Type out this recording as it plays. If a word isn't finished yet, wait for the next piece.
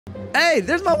Hey,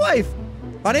 there's my wife.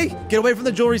 Honey, get away from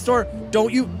the jewelry store.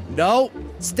 Don't you? No.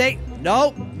 Stay.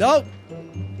 No. No.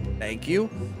 Thank you.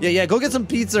 Yeah, go get some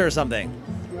pizza or something.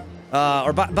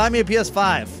 Or buy me a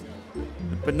PS5.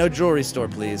 But no jewelry store,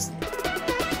 please.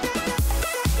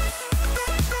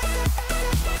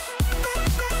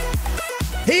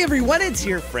 Hey everyone, it's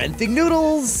your friend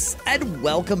Thinknoodles, and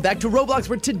welcome back to Roblox,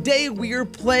 where today we are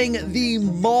playing the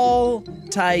Mall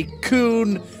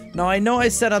Tycoon. Now, I know I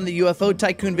said on the UFO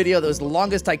Tycoon video that was the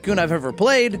longest Tycoon I've ever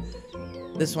played.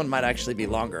 This one might actually be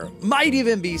longer. Might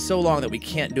even be so long that we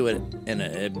can't do it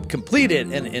complete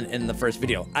it in the first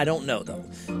video. I don't know, though.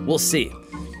 We'll see.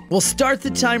 We'll start the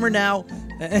timer now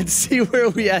and see where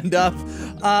we end up.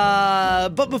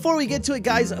 But before we get to it,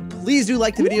 guys, please do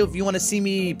like the video if you want to see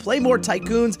me play more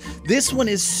Tycoons. This one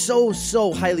is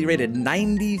so highly rated,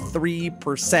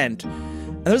 93%.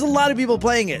 And there's a lot of people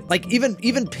playing it. Like even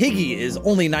Piggy is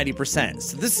only 90%.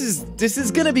 So this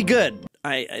is gonna be good,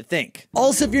 I think.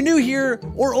 Also, if you're new here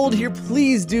or old here,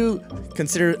 please do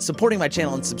consider supporting my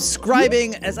channel and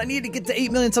subscribing, as I need to get to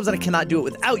 8 million subs and I cannot do it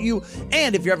without you.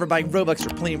 And if you're ever buying Robux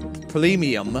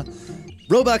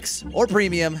or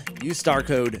Premium, use star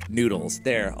code Noodles.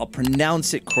 There, I'll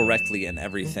pronounce it correctly and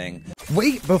everything.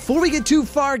 Wait, before we get too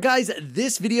far, guys,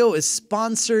 this video is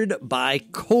sponsored by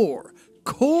Core.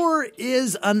 Core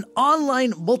is an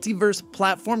online multiverse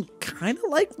platform, kind of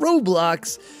like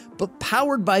Roblox, but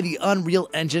powered by the Unreal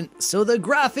Engine, so the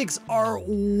graphics are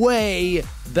way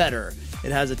better.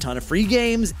 It has a ton of free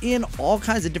games in all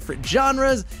kinds of different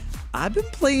genres. I've been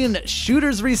playing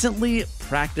shooters recently,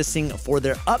 practicing for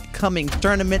their upcoming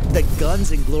tournament, the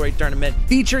Guns and Glory tournament,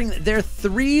 featuring their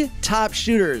 3 top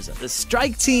shooters, the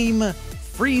Strike Team,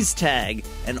 Freeze Tag,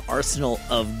 and Arsenal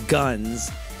of Guns.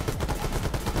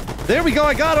 There we go,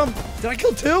 I got him. Did I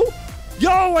kill 2? Yo,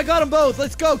 I got them both.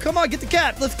 Let's go. Come on, get the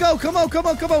cat. Let's go. Come on.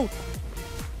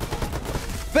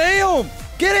 Bam!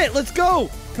 Get it. Let's go.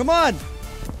 Come on.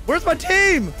 Where's my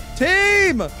team?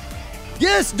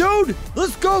 Yes, dude.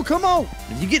 Let's go. Come on.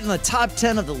 If you get in the top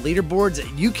 10 of the leaderboards,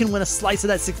 you can win a slice of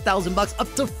that 6,000 bucks,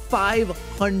 up to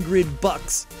 500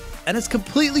 bucks. And it's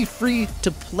completely free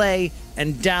to play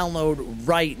and download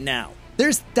right now.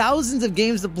 There's thousands of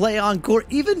games to play on Core.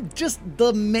 Even just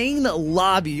the main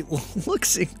lobby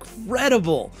looks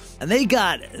incredible. And they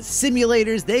got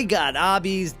simulators, they got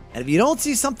obbies. And if you don't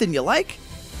see something you like,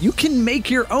 you can make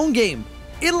your own game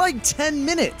in like 10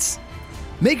 minutes.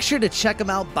 Make sure to check them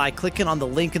out by clicking on the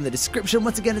link in the description.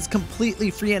 Once again, it's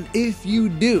completely free. And if you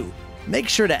do, make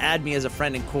sure to add me as a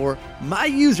friend in Core. My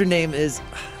username is,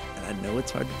 and I know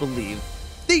it's hard to believe,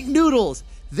 Thinknoodles.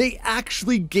 They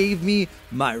actually gave me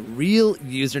my real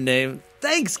username.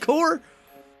 Thanks, Core.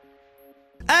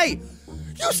 Hey,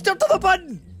 you stepped on the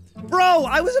button. Bro,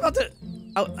 I was about to...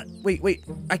 Oh, wait.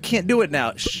 I can't do it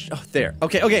now. Shh. Oh, there.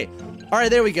 Okay. All right,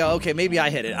 there we go. Okay, maybe I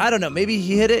hit it. I don't know. Maybe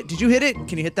he hit it. Did you hit it?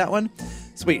 Can you hit that one?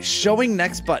 Sweet. Showing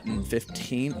next button.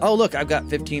 15. Oh, look, I've got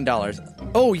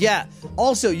 $15. Oh, yeah.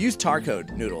 Also, use tar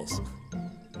code, Noodles.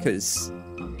 Because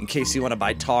in case you want to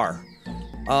buy tar.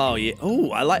 Oh, yeah. Oh,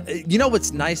 I like... You know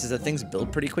what's nice is that things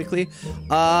build pretty quickly.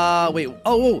 Wait.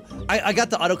 Oh, I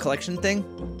got the auto collection thing.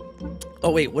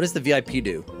 Oh, wait. What does the VIP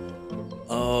do?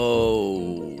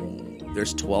 Oh,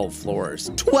 there's 12 floors.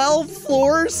 12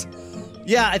 floors?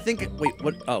 Yeah, I think... Wait,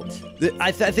 what? Oh,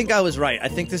 I think I was right. I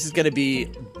think this is going to be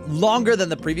longer than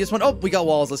the previous one. Oh, we got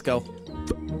walls. Let's go.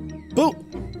 Boom.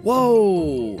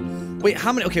 Whoa. Wait,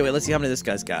 how many... Okay, wait. Let's see how many this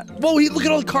guy's got. Whoa, look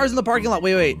at all the cars in the parking lot.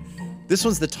 Wait. This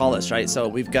one's the tallest, right? So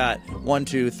we've got 1,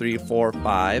 2, 3, 4,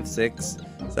 5, 6,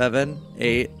 7,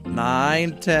 8,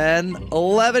 9, 10,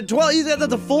 11, 12.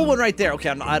 That's a full one right there. Okay,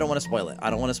 I don't want to spoil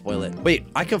it. Wait,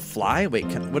 I can fly? Wait,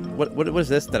 what is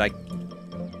this that I...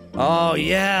 Oh,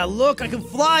 yeah, look, I can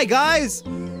fly, guys.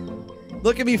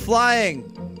 Look at me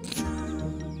flying.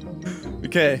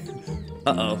 Okay.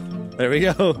 Uh-oh. There we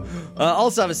go.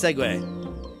 Also have a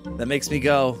segue that makes me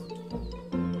go,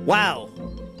 wow.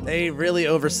 They really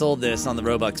oversold this on the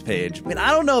Robux page. I mean,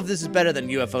 I don't know if this is better than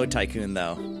UFO Tycoon,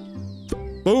 though.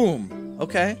 Boom.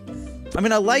 Okay. I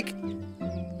mean, I like...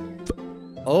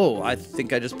 Oh, I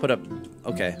think I just put up...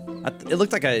 Okay. It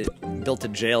looked like I built a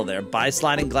jail there. Buy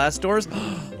sliding glass doors.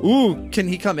 Ooh, can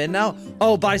he come in now?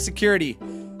 Oh, buy security.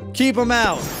 Keep him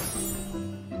out.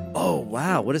 Oh,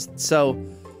 wow. What is... So...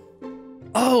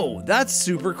 Oh, that's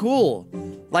super cool.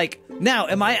 Like... Now,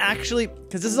 am I actually...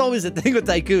 Because this is always the thing with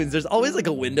Tycoons. There's always like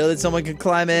a window that someone can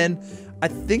climb in. I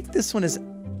think this one is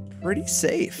pretty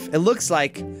safe. It looks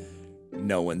like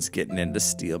no one's getting in to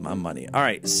steal my money. All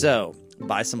right, so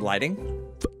buy some lighting.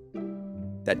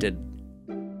 That did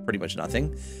pretty much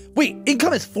nothing. Wait,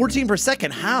 income is 14 per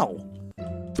second. How?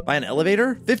 Buy an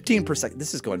elevator, 15%.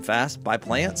 This is going fast. Buy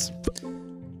plants.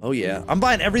 Oh yeah, I'm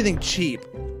buying everything cheap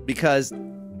because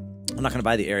I'm not gonna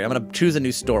buy the area. I'm gonna choose a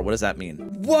new store. What does that mean?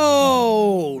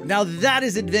 Whoa, now that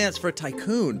is advanced for a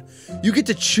tycoon. You get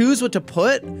to choose what to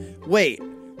put. Wait,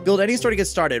 build any store to get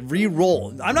started.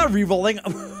 Re-roll. I'm not re-rolling.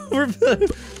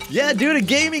 Yeah, dude, a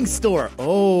gaming store.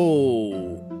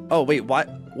 Oh wait, what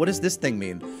does this thing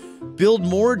mean? Build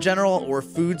more general or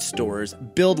food stores.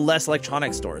 Build less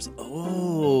electronic stores.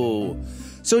 Oh,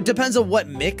 so it depends on what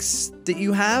mix that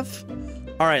you have.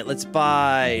 All right, let's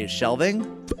buy shelving.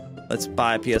 Let's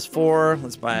buy PS4.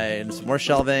 Let's buy some more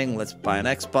shelving. Let's buy an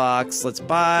Xbox. Let's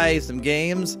buy some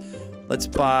games. Let's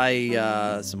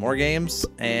buy some more games.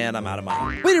 And I'm out of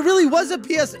money. Wait, it really was a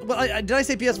PS... Well, did I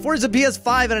say PS4? It's a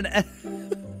PS5 and an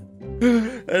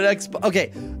Xbox.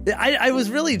 Okay, I was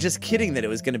really just kidding that it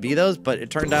was going to be those, but it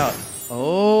turned out...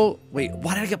 Oh, wait,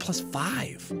 why did I get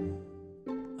 +5?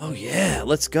 Oh, yeah,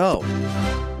 let's go.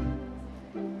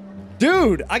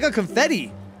 Dude, I got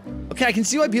confetti. Okay, I can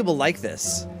see why people like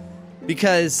this.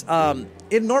 Because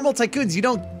in normal tycoons, you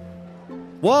don't...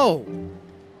 Whoa.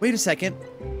 Wait a second.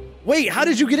 Wait, how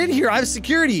did you get in here? I have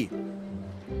security.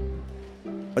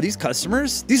 Are these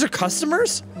customers? These are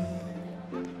customers?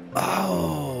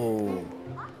 Oh.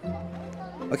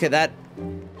 Okay,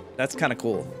 that's kind of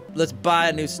cool. Let's buy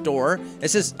a new store. It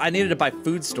says I needed to buy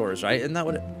food stores, right? Isn't that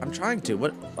what I'm trying to?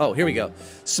 What? Oh, here we go.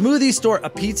 Smoothie store, a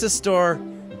pizza store.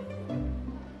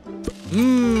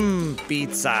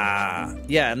 Pizza.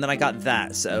 Yeah, and then I got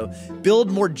that. So build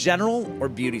more general or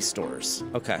beauty stores.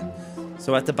 Okay.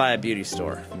 So I have to buy a beauty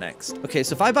store next. Okay,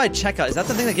 so if I buy checkout, is that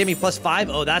the thing that gave me +5?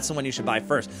 Oh, that's the one you should buy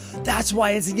first. That's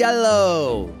why it's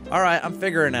yellow. All right, I'm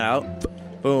figuring it out.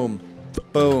 Boom,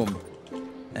 boom.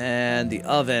 And the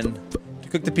oven to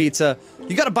cook the pizza.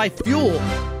 You gotta buy fuel.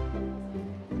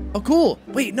 Oh, cool.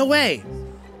 Wait, no way.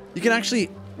 You can actually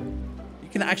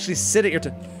sit at your...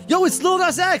 Yo, it's Lil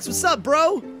Nas X. What's up,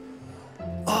 bro?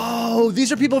 Oh,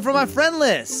 these are people from my friend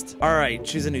list. All right,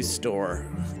 choose a new store.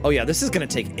 Oh yeah, this is gonna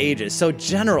take ages. So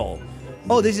general.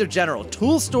 Oh, these are general.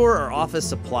 Tool store or office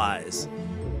supplies.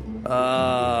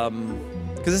 Because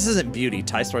this isn't beauty.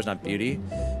 Ty store's not beauty.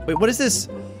 Wait, what is this?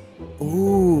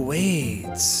 Ooh, wait.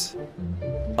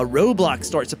 A Roblox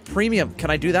store. It's a premium. Can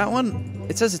I do that one?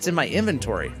 It says it's in my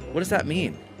inventory. What does that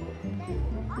mean?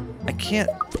 I can't.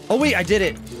 Oh wait, I did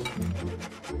it.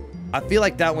 I feel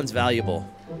like that one's valuable.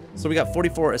 So we got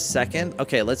 44 a second.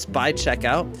 Okay, let's buy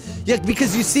checkout. Yeah,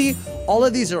 because you see, all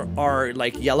of these are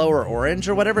like yellow or orange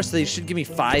or whatever, so they should give me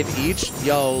 5 each.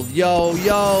 Yo, yo,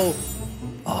 yo.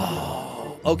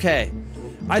 Oh, okay.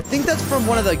 I think that's from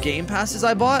one of the game passes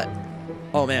I bought.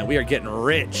 Oh man, we are getting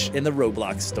rich in the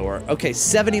Roblox store. Okay,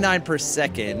 79 per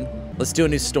second. Let's do a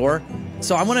new store.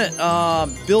 So I want to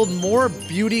build more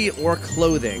beauty or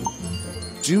clothing.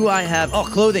 Do I have... Oh,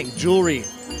 clothing, jewelry.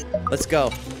 Let's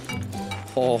go.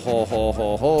 Ho, ho, ho,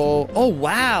 ho, ho. Oh,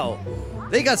 wow.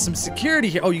 They got some security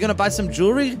here. Oh, you gonna buy some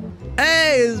jewelry?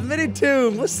 Hey, it's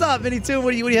Minitoon. What's up, Minitoon?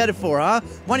 What are you headed for, huh?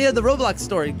 Why don't you have the Roblox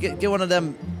store? Get one of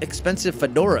them expensive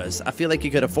fedoras. I feel like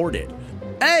you could afford it.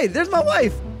 Hey, there's my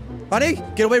wife. Honey,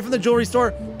 get away from the jewelry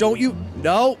store. Don't you?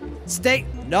 No. Stay.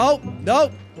 No.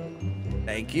 No.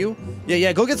 Thank you.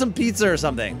 Yeah, go get some pizza or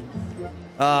something.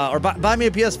 Or buy me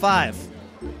a PS5.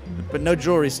 But no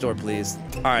jewelry store, please.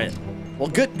 All right. Well,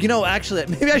 good. You know, actually,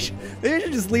 maybe I should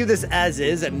just leave this as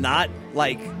is and not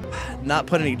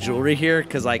put any jewelry here,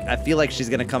 because like I feel like she's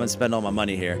gonna come and spend all my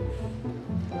money here.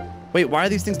 Wait, why are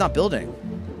these things not building?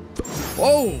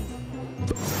 Whoa!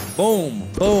 Boom!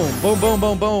 Boom! Boom! Boom!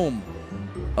 Boom! Boom!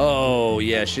 Oh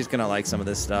yeah, she's gonna like some of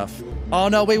this stuff. Oh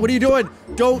no! Wait, what are you doing?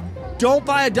 Don't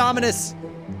buy a Dominus.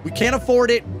 We can't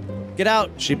afford it. Get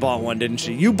out. She bought one, didn't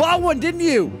she? You bought one, didn't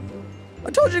you? I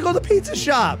told you to go to the pizza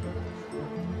shop.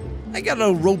 I got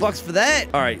no Robux for that.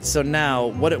 All right, so now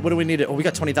what do we need? Oh, we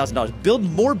got $20,000. Build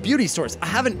more beauty stores. I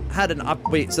haven't had an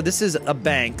wait, so this is a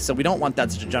bank, so we don't want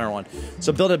that such a general one.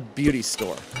 So build a beauty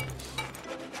store.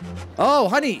 Oh,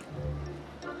 honey.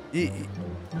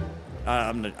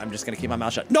 I'm just gonna keep my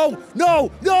mouth shut. No!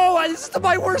 This is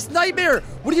my worst nightmare.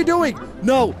 What are you doing?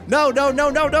 No! No!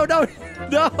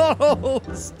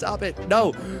 Stop it!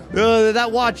 No!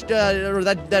 That watch or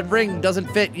that ring doesn't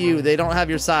fit you. They don't have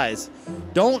your size.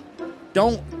 Don't.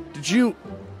 Did you?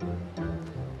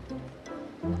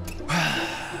 All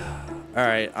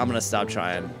right, I'm gonna stop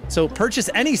trying. So purchase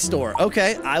any store.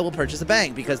 Okay, I will purchase a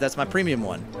bank because that's my premium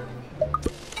one.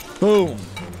 Boom.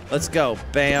 Let's go.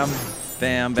 Bam.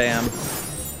 Bam, bam,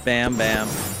 bam, bam.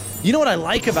 You know what I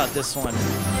like about this one?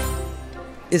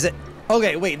 Is it...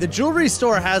 Okay, wait, the jewelry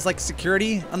store has like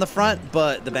security on the front,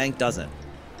 but the bank doesn't.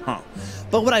 Huh.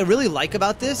 But what I really like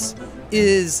about this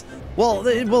is, well,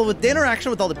 with the interaction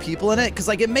with all the people in it, because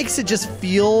like it makes it just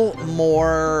feel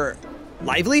more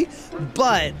lively.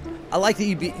 But I like that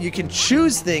you can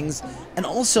choose things, and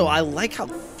also I like how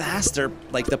fast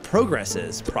like the progress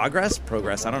is. Progress.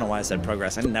 I don't know why I said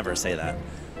progress. I never say that.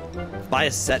 Buy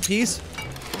a set piece.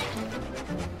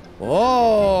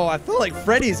 Oh, I feel like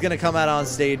Freddy's gonna come out on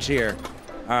stage here.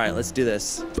 All right, let's do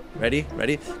this. Ready?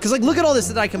 Because like, look at all this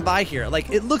that I can buy here. Like,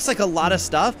 it looks like a lot of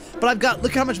stuff, but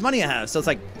look how much money I have. So it's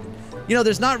like, you know,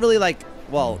 there's not really like,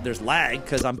 well, there's lag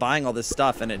because I'm buying all this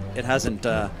stuff and it hasn't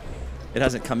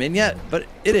come in yet, but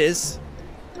it is.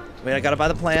 Wait, I gotta buy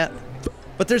the plant.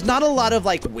 But there's not a lot of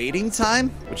like waiting time,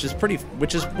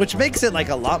 which makes it like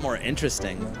a lot more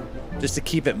interesting, just to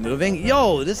keep it moving.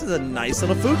 Yo, this is a nice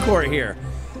little food court here.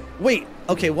 Wait,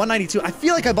 okay, 192. I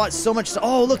feel like I bought so much.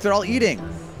 Oh, look, they're all eating.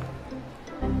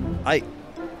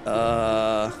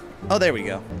 Oh, there we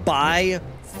go. Buy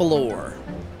floor.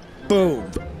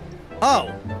 Boom.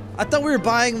 Oh, I thought we were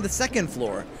buying the second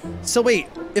floor. So wait,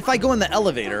 if I go in the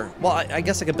elevator, well, I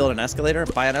guess I could build an escalator,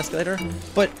 buy an escalator.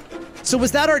 But, so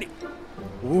was that already?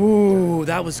 Ooh,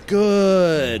 that was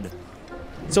good.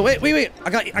 So wait, I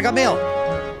got mail.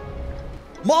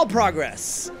 Mall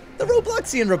progress. The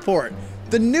Robloxian report.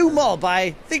 The new mall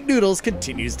by Thinknoodles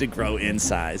continues to grow in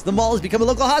size. The mall has become a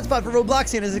local hotspot for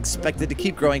Robloxian and is expected to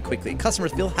keep growing quickly.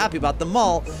 Customers feel happy about the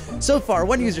mall. So far,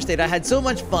 one user stated, "I had so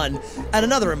much fun," and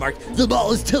another remarked, "The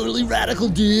mall is totally radical,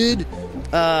 dude."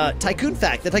 Tycoon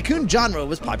fact. The Tycoon genre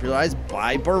was popularized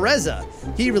by Bereza.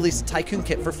 He released a Tycoon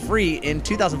kit for free in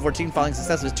 2014 following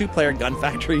success of his two-player Gun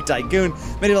Factory Tycoon.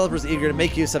 Many developers are eager to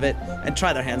make use of it and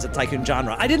try their hands at Tycoon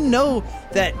genre. I didn't know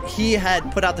that he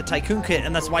had put out the Tycoon kit,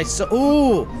 and that's why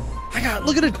ooh,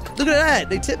 look at that.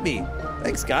 They tipped me.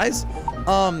 Thanks, guys.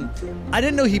 I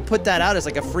didn't know he put that out as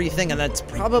like a free thing, and that's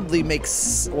probably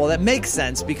that makes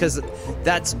sense because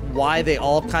that's why they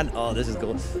all this is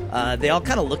cool. They all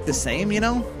kind of look the same, you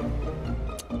know?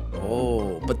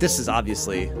 Oh, but this is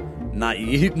obviously not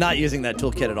using that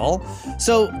toolkit at all.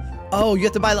 So, oh, you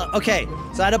have to buy okay,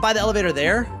 so I had to buy the elevator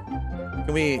there.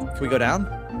 Can we go down?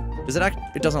 Does it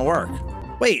it doesn't work.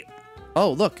 Wait.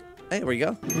 Oh, look. Hey, there we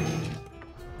go.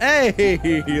 Hey,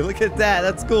 look at that.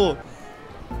 That's cool.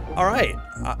 All right,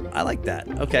 I like that.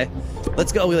 Okay,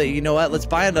 let's go. You know what? Let's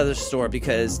buy another store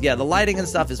because, yeah, the lighting and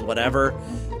stuff is whatever.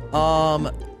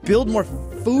 Build more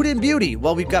food and beauty.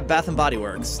 Well, we've got Bath and Body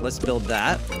Works. Let's build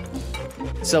that.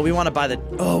 So we want to buy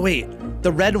oh, wait,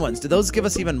 the red ones. Do those give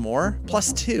us even more?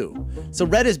 +2. So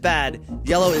red is bad,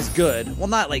 yellow is good. Well,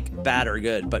 not like bad or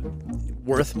good, but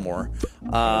worth more.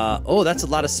 Oh, that's a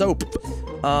lot of soap.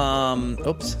 Oops,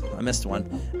 I missed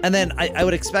one. And then I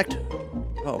would expect...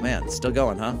 Oh man, it's still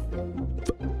going, huh?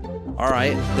 All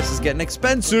right, this is getting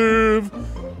expensive.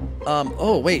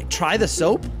 Oh wait, try the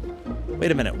soap?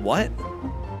 Wait a minute, what?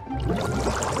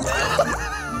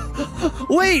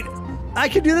 Wait, I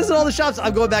can do this in all the shops.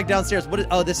 I'm going back downstairs.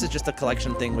 Oh, this is just a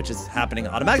collection thing, which is happening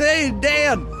automatically. Hey,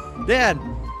 Dan,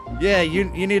 yeah, you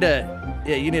need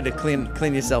to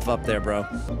clean yourself up there, bro.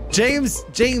 James,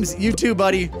 you too,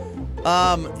 buddy.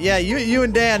 Yeah, you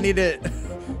and Dan need to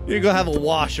go have a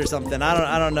wash or something.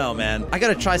 I don't know, man. I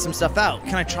gotta try some stuff out.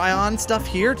 Can I try on stuff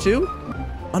here too?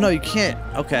 Oh no, you can't.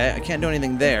 Okay, I can't do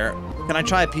anything there. Can I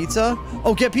try a pizza?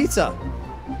 Oh, get pizza.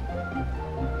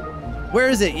 Where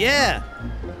is it? Yeah.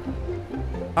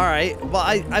 All right. Well,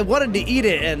 I wanted to eat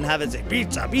it and have it say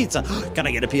pizza. Can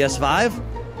I get a PS5?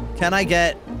 Can I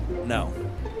get? No.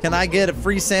 Can I get a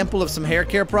free sample of some hair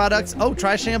care products? Oh,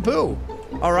 try shampoo.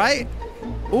 All right.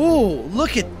 Ooh,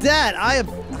 look at that.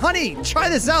 Honey, try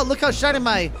this out. Look how shiny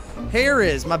my hair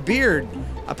is, my beard.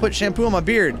 I put shampoo on my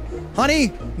beard.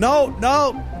 Honey, no.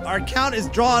 Our account is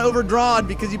overdrawn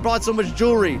because you bought so much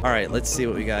jewelry. All right, let's see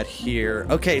what we got here.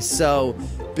 Okay, so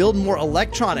build more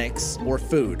electronics or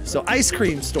food. So ice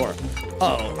cream store.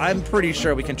 Oh, I'm pretty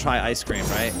sure we can try ice cream,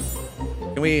 right?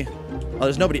 Can we? Oh,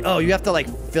 there's nobody. Oh, you have to like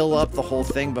fill up the whole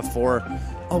thing before.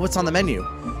 Oh, what's on the menu?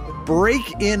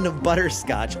 Break in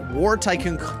butterscotch, war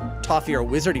tycoon toffee, or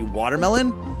wizardy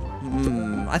watermelon.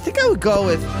 I think I would go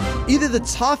with either the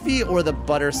toffee or the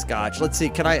butterscotch. Let's see.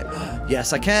 Can I?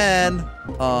 Yes, I can.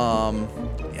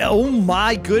 Oh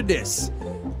my goodness,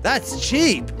 that's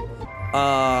cheap.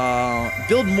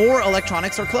 Build more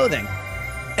electronics or clothing.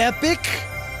 Epic.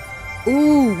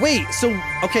 Ooh, wait. So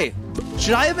okay,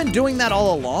 should I have been doing that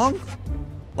all along?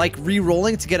 Like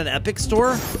re-rolling to get an Epic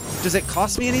store? Does it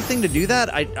cost me anything to do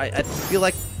that? I feel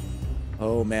like...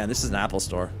 Oh man, this is an Apple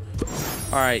store.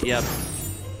 All right, yep.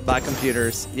 Buy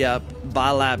computers, yep. Buy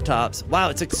laptops. Wow,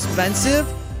 it's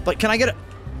expensive, but can I get a...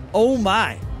 Oh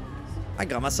my. I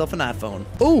got myself an iPhone.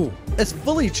 Ooh, it's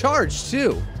fully charged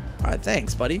too. All right,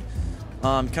 thanks, buddy.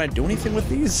 Can I do anything with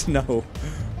these? No.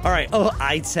 All right. Oh,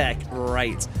 iTech.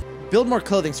 Right. Build more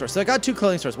clothing stores. So I got 2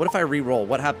 clothing stores. What if I re-roll?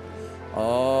 What happened?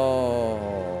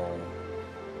 Oh.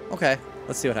 Okay.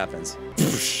 Let's see what happens.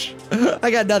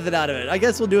 I got nothing out of it. I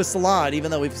guess we'll do a salon,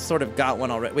 even though we've sort of got one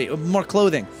already. Wait, more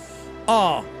clothing.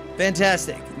 Oh,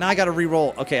 fantastic. Now I got to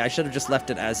re-roll. Okay, I should have just left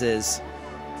it as is.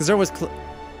 Because there was...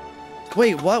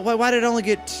 Wait, what? Why did I only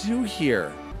get 2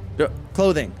 here?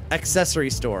 Clothing, accessory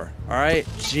store. All right,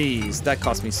 jeez, that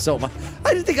cost me so much.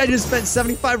 I didn't think I just spent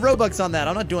 75 Robux on that.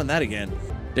 I'm not doing that again.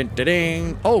 Ding, ding,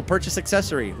 ding. Oh, purchase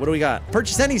accessory. What do we got?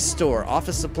 Purchase any store.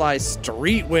 Office supplies,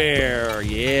 streetwear.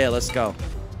 Yeah, let's go.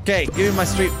 Okay, give me my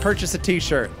street. Purchase a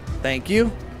t-shirt. Thank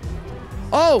you.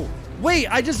 Oh, wait,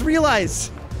 I just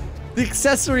realized the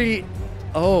accessory.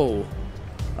 Oh,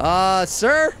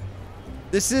 sir,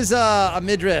 this is a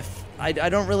midriff. I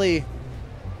don't really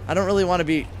want to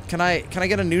be. Can I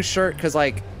get a new shirt? Cause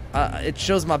like, it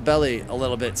shows my belly a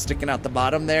little bit sticking out the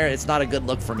bottom there. It's not a good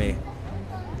look for me.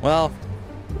 Well,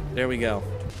 there we go.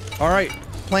 All right,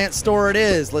 plant store it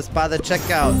is. Let's buy the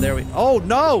checkout. There we. Oh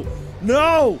no,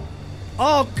 no.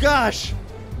 Oh gosh,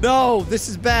 no. This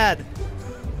is bad.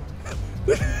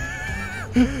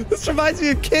 This reminds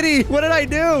me of Kitty. What did I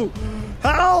do?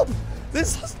 Help!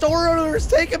 This store owner is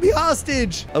taking me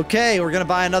hostage. Okay, we're gonna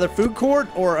buy another food court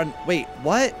or wait,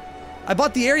 what? I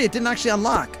bought the area, it didn't actually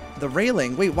unlock. The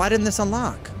railing, wait, why didn't this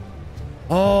unlock?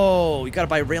 Oh, you gotta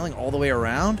buy railing all the way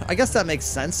around? I guess that makes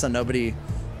sense so nobody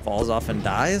falls off and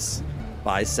dies.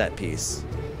 Buy set piece.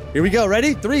 Here we go,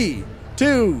 ready? 3,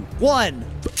 2, 1.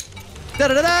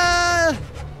 Da-da-da-da!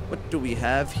 What do we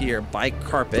have here? Buy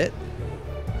carpet.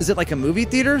 Is it like a movie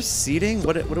theater? Seating?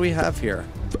 What do we have here?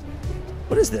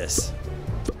 What is this?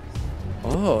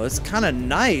 Oh, it's kind of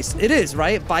nice. It is,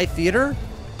 right? Buy theater?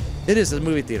 It is a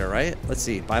movie theater, right? Let's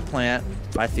see. Buy plant.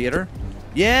 Buy theater.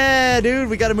 Yeah, dude.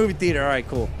 We got a movie theater. All right,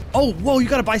 cool. Oh, whoa. You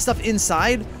got to buy stuff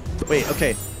inside? Wait,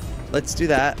 okay. Let's do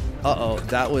that. Uh-oh.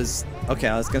 That was... Okay,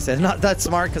 I was going to say, not that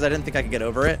smart because I didn't think I could get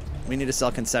over it. We need to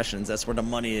sell concessions. That's where the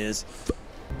money is.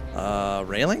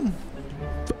 Railing?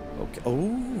 Okay.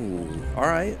 Oh, all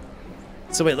right.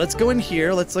 So wait, let's go in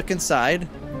here. Let's look inside.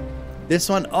 This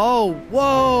one. Oh,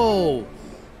 whoa.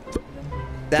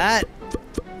 That.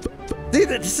 Dude,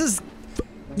 this is,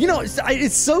 you know,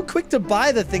 it's so quick to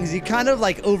buy the things. You kind of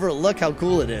like overlook how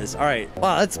cool it is. All right.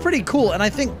 Wow, that's pretty cool. And I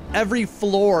think every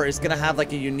floor is going to have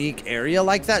like a unique area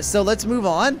like that. So let's move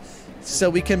on. So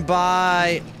we can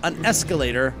buy an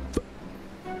escalator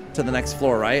to the next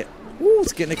floor, right? Ooh,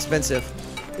 it's getting expensive.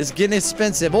 It's getting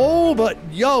expensive. Oh, but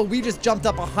yo, we just jumped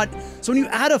up 100. So when you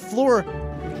add a floor,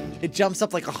 it jumps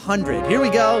up like 100. Here we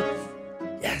go.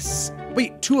 Yes.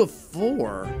 Wait, 2 of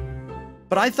 4.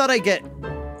 But I thought I get...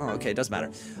 Oh, okay, it doesn't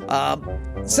matter.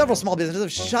 Several small businesses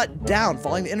have shut down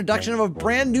following the introduction of a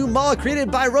brand new mall created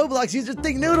by Roblox user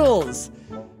Thinknoodles.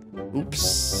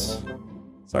 Oops.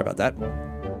 Sorry about that.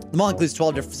 The mall includes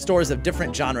 12 different stores of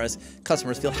different genres.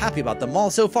 Customers feel happy about the mall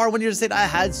so far. When you said I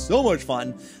had so much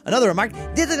fun. Another remark,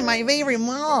 this is my favorite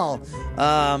mall.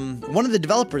 One of the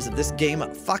developers of this game,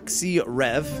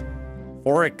 Forexev,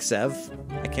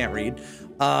 I can't read,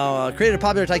 created a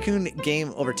popular Tycoon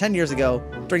game over 10 years ago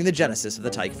during the genesis of the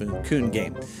Tycoon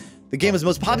game. The game was the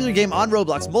most popular game on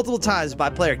Roblox multiple times by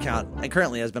player count and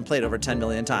currently has been played over 10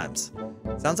 million times.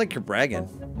 Sounds like you're bragging.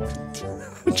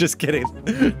 Just kidding.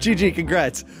 GG,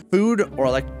 congrats. Food or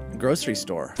like grocery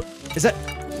store. Is that...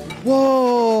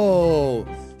 Whoa!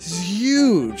 This is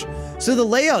huge. So the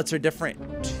layouts are different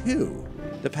too,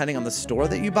 depending on the store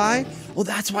that you buy. Well,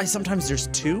 that's why sometimes there's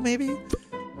 2 maybe?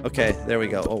 Okay, there we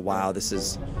go. Oh, wow, this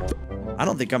is... I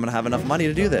don't think I'm gonna have enough money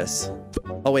to do this.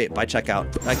 Oh, wait, buy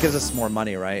checkout. That gives us more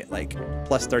money, right? Like,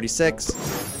 plus 36,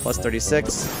 plus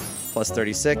 36, plus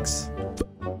 36.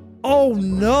 Oh,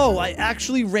 no, I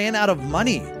actually ran out of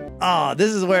money. Ah,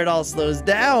 this is where it all slows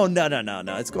down.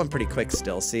 No. It's going pretty quick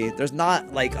still, see? There's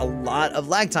not, like, a lot of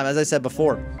lag time, as I said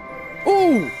before.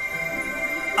 Ooh!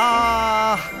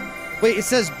 Wait, it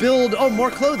says build... Oh,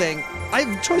 more clothing. I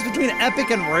have a choice between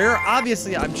epic and rare.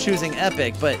 Obviously, I'm choosing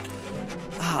epic, but...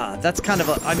 that's kind of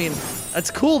a... I mean,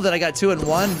 that's cool that I got 2 in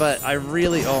 1, but I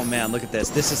really... Oh, man, look at this.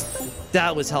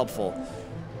 That was helpful.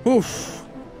 Oof.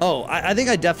 Oh, I think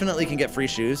I definitely can get free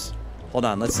shoes. Hold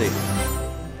on, let's see.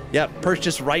 Yep,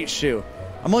 purchase right shoe.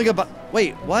 I'm only gonna buy...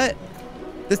 Wait, what?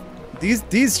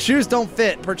 These shoes don't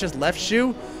fit. Purchase left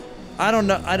shoe? I don't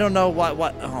know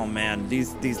what... Oh, man,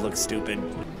 these look stupid.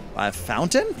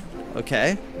 Fountain?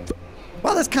 Okay.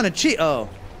 Wow, that's kind of cheap. Oh.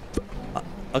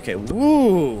 Okay,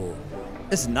 woo.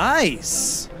 It's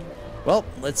nice. Well,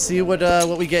 let's see what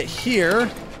we get here.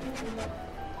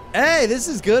 Hey, this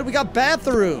is good. We got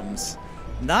bathrooms.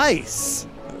 Nice.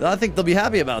 I think they'll be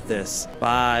happy about this.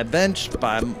 Buy a bench,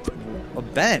 buy a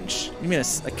bench? You mean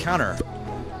a counter?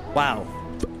 Wow.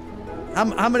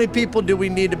 How many people do we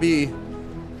need to be?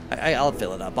 I'll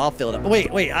fill it up. I'll fill it up.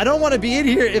 Wait. I don't want to be in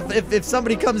here if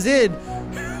somebody comes in.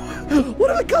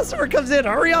 What if a customer comes in?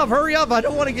 Hurry up. I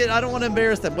don't want to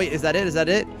embarrass them. Wait, is that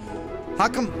it? How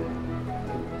come?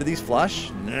 Do these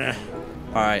flush? Nah.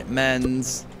 All right,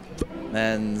 men's.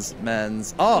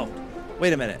 Oh,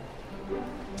 wait a minute.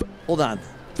 Hold on.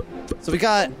 So we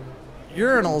got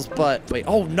urinals, but wait.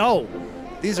 Oh no,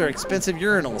 these are expensive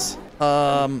urinals.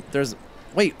 There's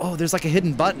like a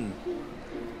hidden button.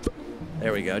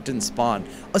 There we go. It didn't spawn.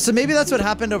 Oh, so maybe that's what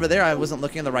happened over there. I wasn't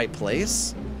looking in the right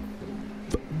place.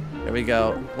 There we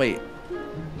go. Wait.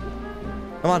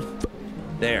 Come on.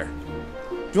 There.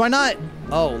 Do I not?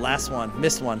 Oh, last one.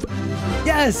 Missed one.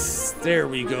 Yes! There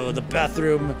we go. The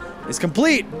bathroom is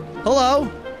complete.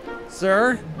 Hello,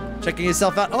 sir. Checking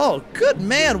yourself out. Oh, good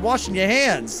man. Washing your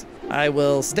hands. I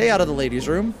will stay out of the ladies'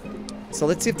 room. So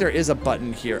let's see if there is a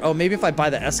button here. Oh, maybe if I buy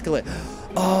the escalator.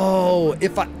 Oh,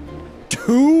 if I...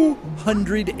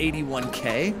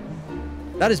 281K?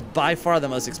 That is by far the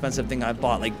most expensive thing I've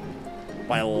bought, like,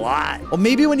 by a lot. Well,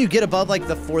 maybe when you get above, like,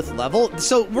 the 4th level.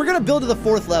 So we're gonna build to the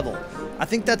 4th level. I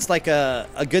think that's, like, a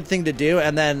good thing to do.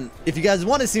 And then, if you guys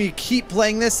want to see me keep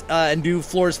playing this and do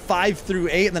floors 5 through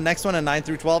 8, and the next one, and 9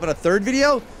 through 12 in a 3rd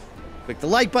video, click the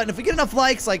like button. If we get enough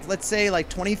likes, like, let's say, like,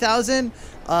 20,000,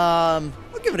 I'll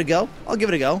give it a go. All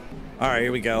right,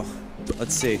 here we go.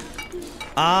 Let's see.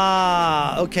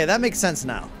 Ah, okay, that makes sense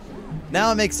now.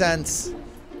 Now it makes sense.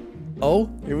 Oh,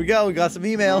 here we go. We got some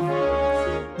email.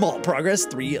 Mall progress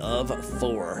 3 of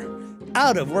 4.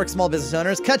 Out of work small business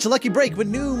owners catch a lucky break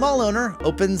when new mall owner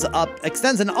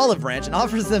extends an olive branch and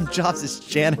offers them jobs as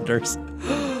janitors.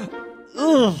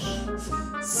 Ugh.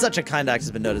 Such a kind act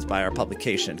has been noticed by our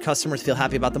publication. Customers feel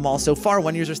happy about the mall so far.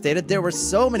 One user stated, there were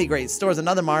so many great stores.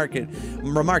 Another market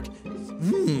remarked,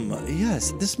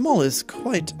 yes, this mall is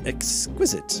quite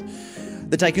exquisite.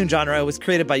 The Tycoon genre was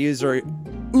created by user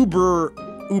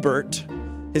Ubert.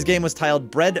 His game was titled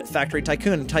Bread Factory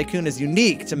Tycoon. Tycoon is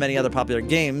unique to many other popular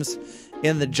games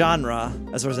in the genre,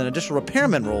 as there was an additional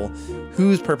repairman role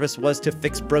whose purpose was to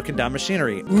fix broken down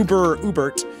machinery.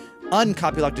 Ubert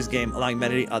uncopylocked his game, allowing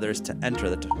many others to enter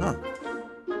the...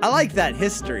 I like that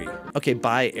history. Okay,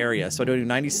 buy area. So I do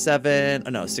 97, oh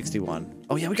no, 61.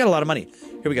 Oh yeah, we got a lot of money.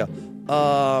 Here we go.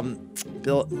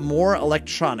 Build more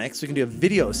electronics. We can do a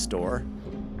video store.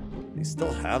 They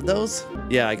still have those?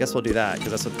 Yeah, I guess we'll do that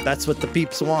because that's what the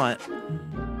peeps want.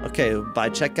 Okay, buy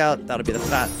checkout. That'll be the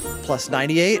fat plus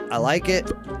 98. I like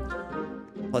it.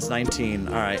 Plus 19.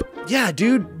 All right. Yeah,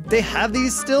 dude, they have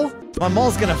these still? My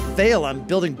mall's gonna fail. I'm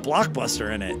building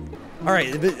Blockbuster in it. All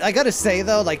right, but I gotta say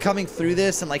though, like coming through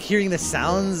this and like hearing the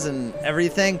sounds and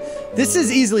everything, this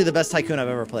is easily the best Tycoon I've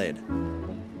ever played.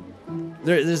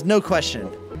 There's no question.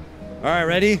 All right,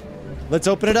 ready? Let's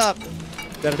open it up.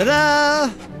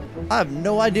 Da-da-da-da! I have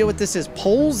no idea what this is.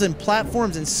 Poles and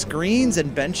platforms and screens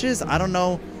and benches? I don't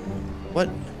know. What?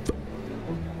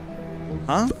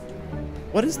 Huh?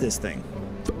 What is this thing?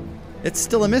 It's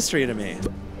still a mystery to me.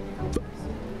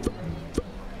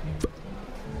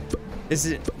 Is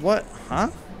it, what? Huh?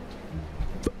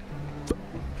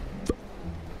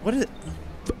 What is it?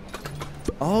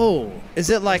 Oh, is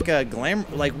it like a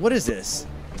like what is this?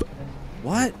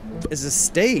 What is a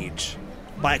stage?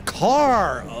 My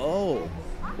car. Oh,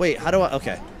 wait, how do I,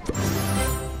 okay.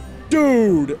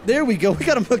 Dude, there we go. We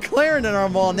got a McLaren in our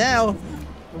mall now.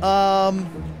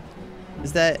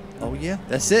 Is that, oh yeah,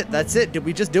 that's it. Did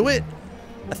we just do it?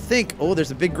 I think, oh,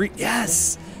 there's a big green,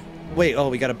 yes. Wait, oh,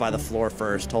 we gotta buy the floor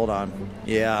first. Hold on.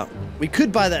 Yeah, we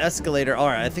could buy the escalator. All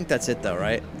right, I think that's it though,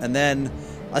 right? And then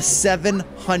a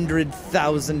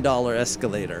 $700,000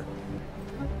 escalator.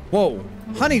 Whoa,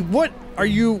 honey, what are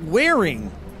you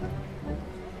wearing?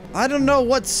 I don't know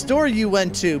what store you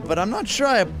went to, but I'm not sure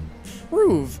I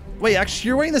approve. Wait, actually,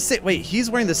 you're wearing the same, wait, he's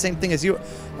wearing the same thing as you.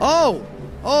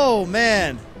 Oh,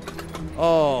 man.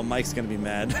 Oh, Mike's gonna be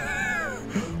mad.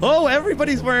 Oh,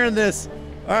 everybody's wearing this.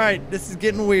 All right, this is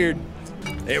getting weird.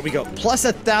 There we go. Plus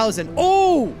 1,000.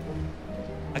 Oh!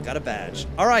 I got a badge.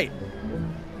 All right.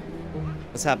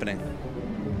 What's happening?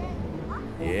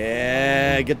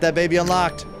 Yeah, get that baby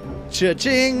unlocked.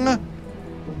 Cha-ching!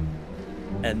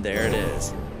 And there it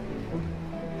is.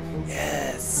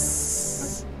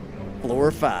 Yes!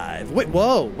 Floor 5. Wait,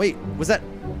 whoa, wait, was that...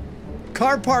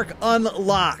 Car park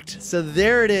unlocked. So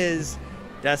there it is.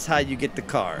 That's how you get the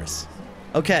cars.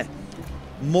 Okay.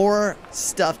 More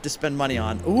stuff to spend money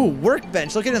on. Ooh,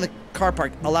 workbench. Located in the car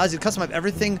park allows you to customize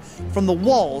everything from the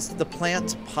walls to the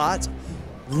plants, pots.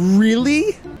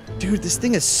 Really? Dude, this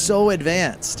thing is so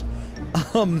advanced.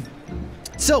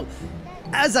 So,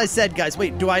 as I said, guys,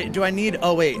 wait, do I need,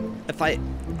 oh wait, if I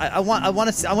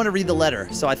want to read the letter,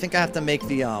 so I think I have to make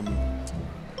the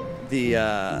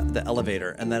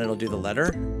elevator, and then it'll do the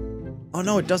letter. Oh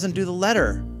no, it doesn't do the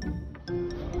letter.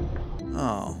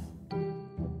 Oh.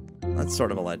 That's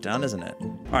sort of a letdown, isn't it?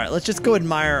 All right, let's just go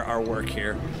admire our work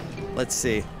here. Let's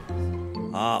see.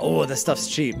 Oh, this stuff's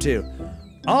cheap too.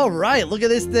 All right, look at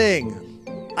this thing.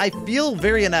 I feel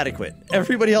very inadequate.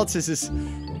 Everybody else's is,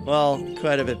 well,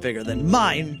 quite a bit bigger than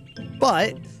mine,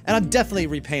 but, and I'm definitely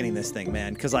repainting this thing,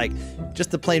 man, because like,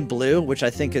 just the plain blue, which I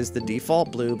think is the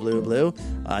default, blue, blue, blue.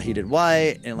 He did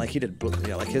white, and like he did blue,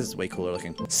 yeah, like his is way cooler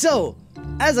looking. So,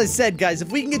 as I said, guys,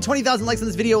 if we can get 20,000 likes on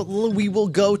this video, we will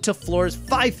go to floors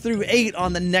 5 through 8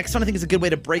 on the next one. I think it's a good way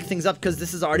to break things up because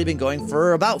this has already been going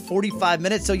for about 45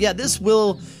 minutes. So yeah, this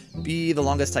will be the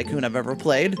longest Tycoon I've ever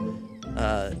played.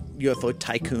 UFO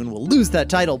Tycoon will lose that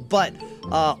title, but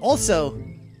also,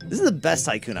 this is the best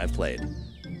Tycoon I've played.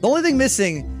 The only thing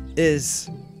missing is,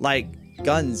 like,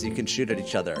 guns you can shoot at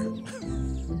each other.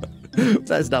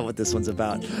 That's not what this one's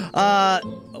about.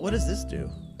 What does this do?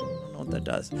 What that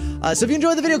does. So if you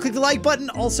enjoyed the video, click the like button.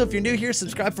 Also, if you're new here,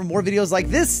 subscribe for more videos like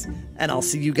this, and I'll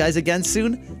see you guys again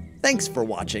soon. Thanks for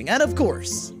watching, and of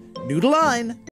course, Noodle on!